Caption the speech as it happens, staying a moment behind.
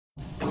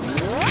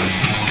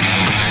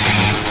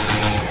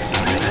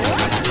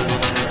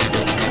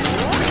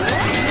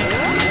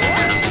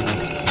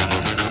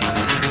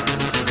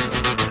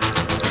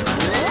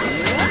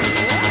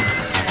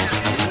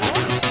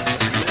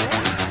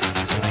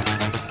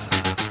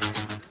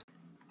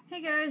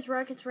guys,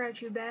 Rockets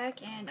Raichu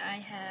back, and I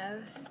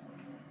have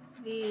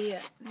the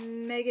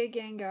Mega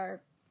Gengar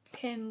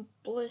Pin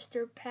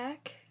Blister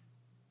Pack.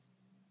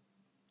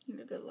 Give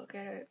a good look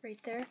at it right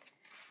there.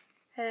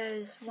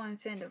 Has 1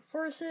 Phantom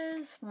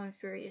Forces, 1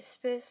 Furious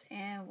Fist,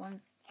 and 1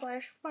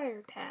 Flash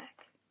Fire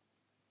Pack.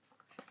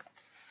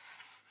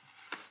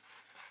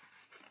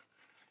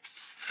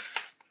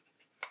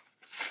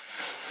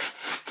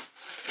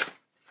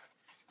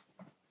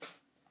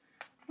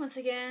 Once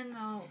again,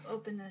 I'll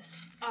open this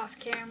off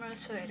camera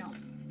so I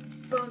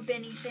don't bump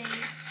anything.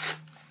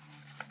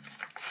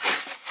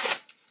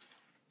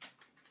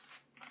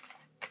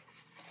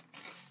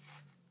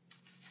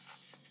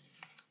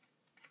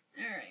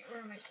 Alright,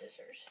 where are my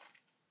scissors?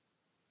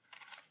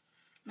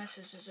 My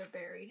scissors are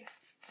buried.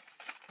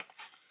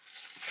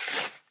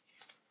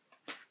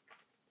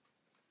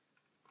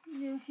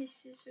 No, his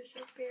scissors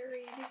are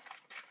buried.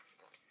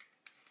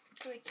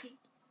 So I keep...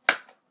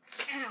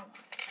 Ow!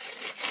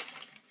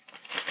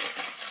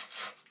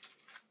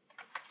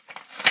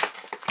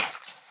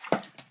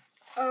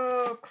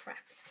 Oh, crap.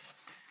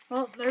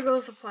 Well, there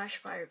goes the Flash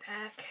Fire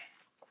Pack.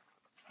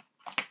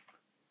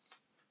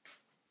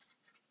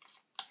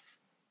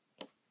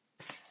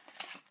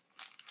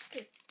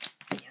 Get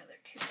the other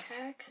 2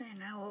 packs,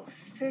 and I will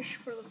fish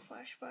for the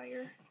Flash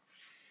Fire.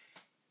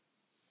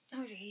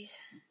 Oh, jeez.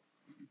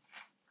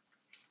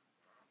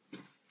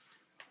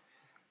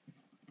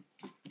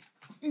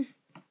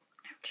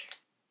 Ouch.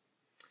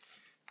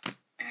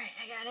 Alright,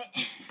 I got it.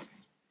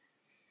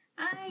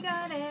 I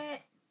got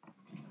it.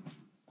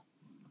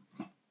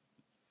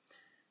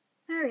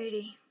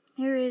 Alrighty,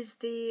 here is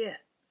the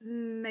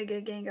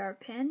Mega Gengar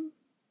pin.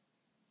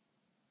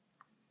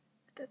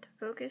 Get that to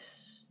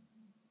focus.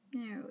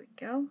 There we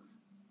go.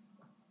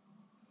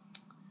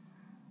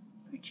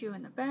 Put you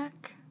in the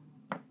back.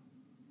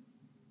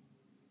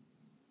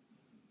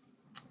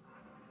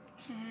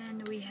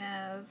 And we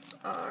have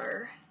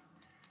our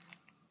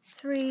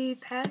 3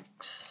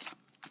 packs.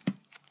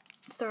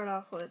 Start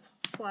off with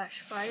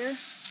Flash Fire.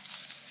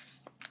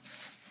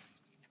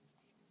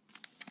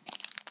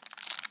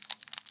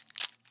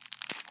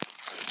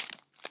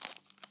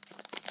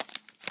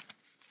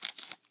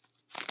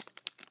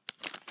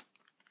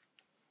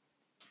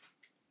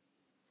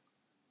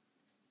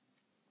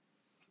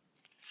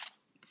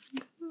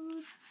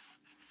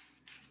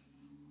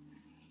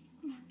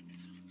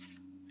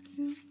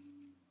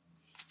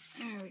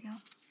 There we go.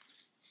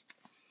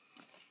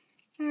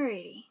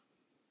 Alrighty.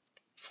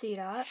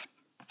 C-Dot,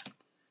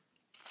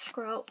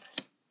 Skrelp,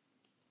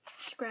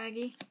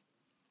 Scraggy,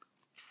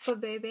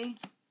 Flabébé,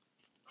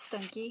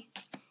 Stunky,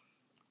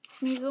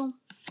 Sneasel,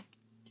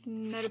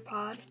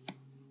 Metapod,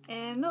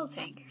 and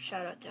Miltank.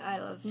 Shout out to I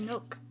Love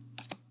Milk.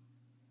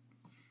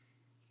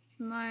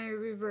 My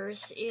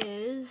reverse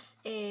is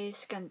a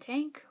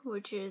Skuntank,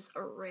 which is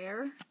a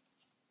rare.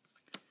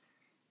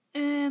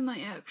 And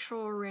my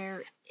actual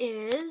rare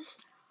is...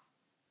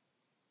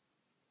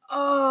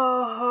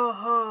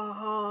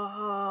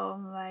 Oh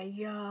my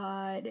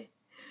god.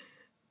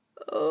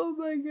 Oh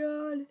my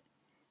god.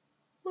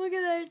 Look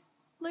at that.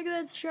 Look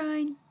at that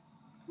shine.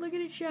 Look at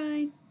it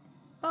shine.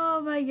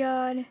 Oh my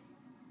god.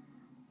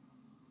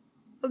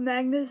 A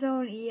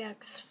Magnezone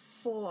EX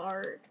full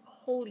art.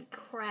 Holy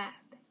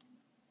crap.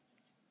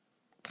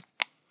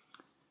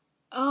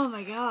 Oh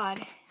my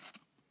god.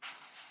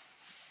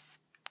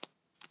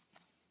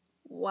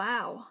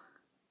 Wow.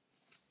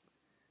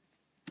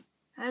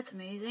 That's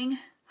amazing.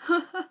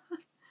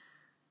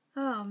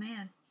 Oh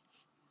man.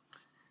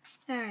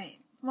 Alright,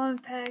 1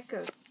 pack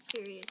of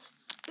Furious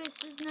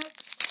Fist is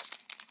next.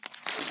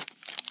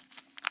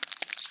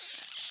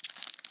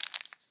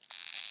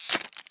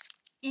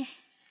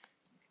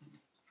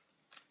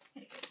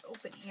 Gotta get it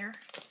open here.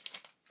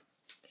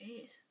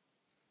 Jeez.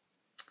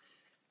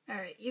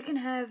 Alright, you can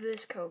have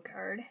this code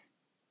card.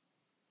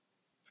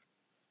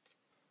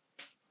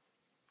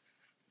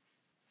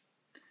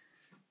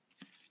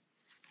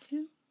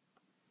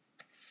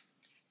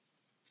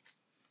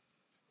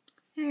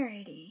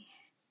 Alrighty.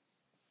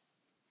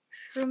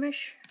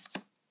 Shroomish,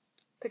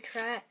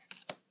 Patrat,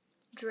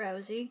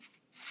 Drowsy,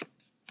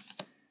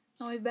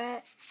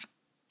 Noibat,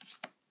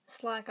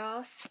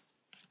 Slackoth,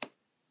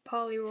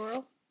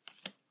 Poliwhirl,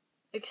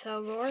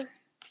 Excelgor,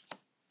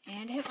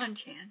 and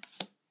Hitmonchan.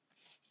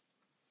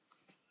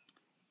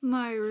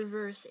 My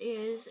reverse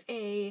is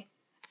a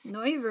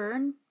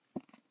Noivern.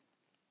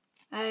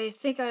 I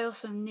think I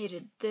also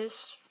needed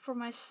this for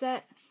my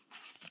set.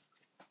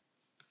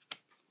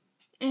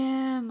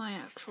 And my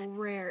actual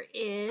rare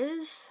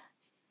is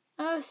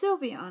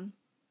Sylveon.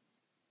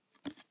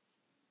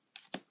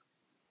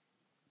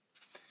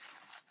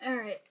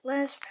 Alright,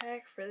 last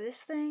pack for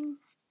this thing.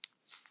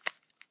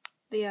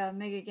 The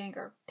Mega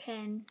Gengar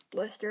Pin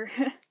Blister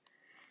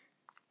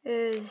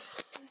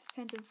is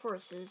Phantom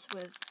Forces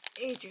with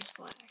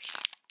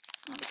Aegislash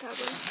on the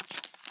cover.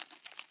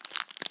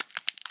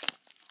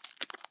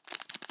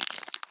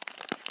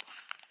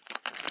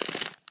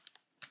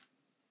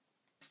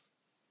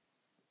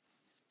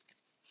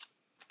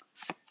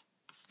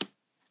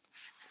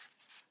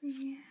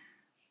 Yeah.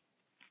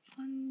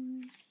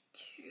 1,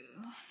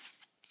 2.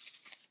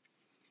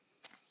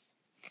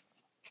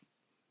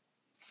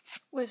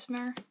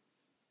 Whismur,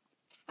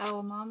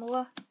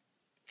 Alamamala,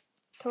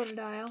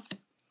 Totodile,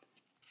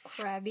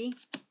 Krabby,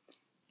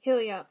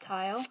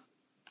 Helioptile,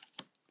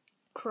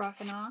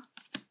 Croconaw,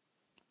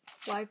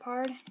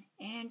 Liepard,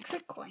 and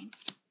Trickcoin.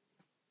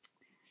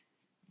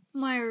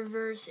 My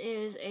reverse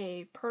is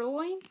a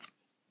Purloin.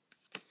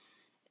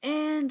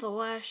 And the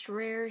last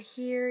rare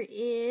here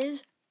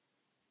is...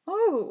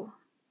 Oh!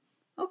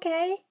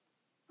 Okay.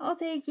 I'll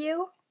take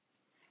you.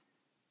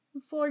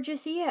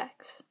 Florges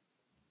EX.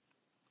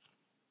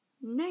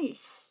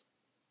 Nice.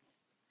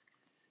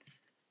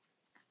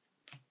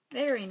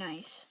 Very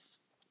nice.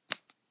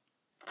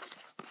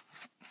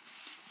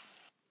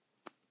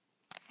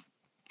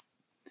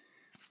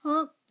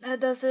 Well,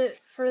 that does it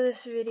for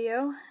this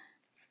video.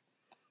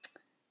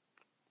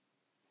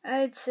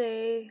 I'd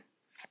say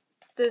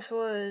this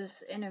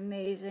was an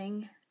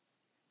amazing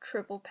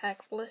triple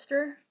pack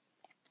blister.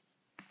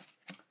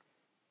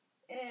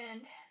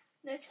 And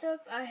next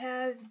up I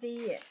have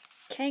the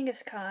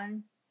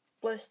Kangaskhan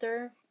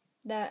blister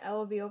that I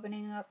will be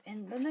opening up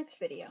in the next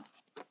video.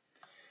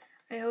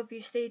 I hope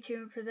you stay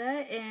tuned for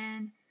that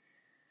and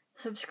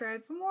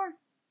subscribe for more.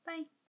 Bye.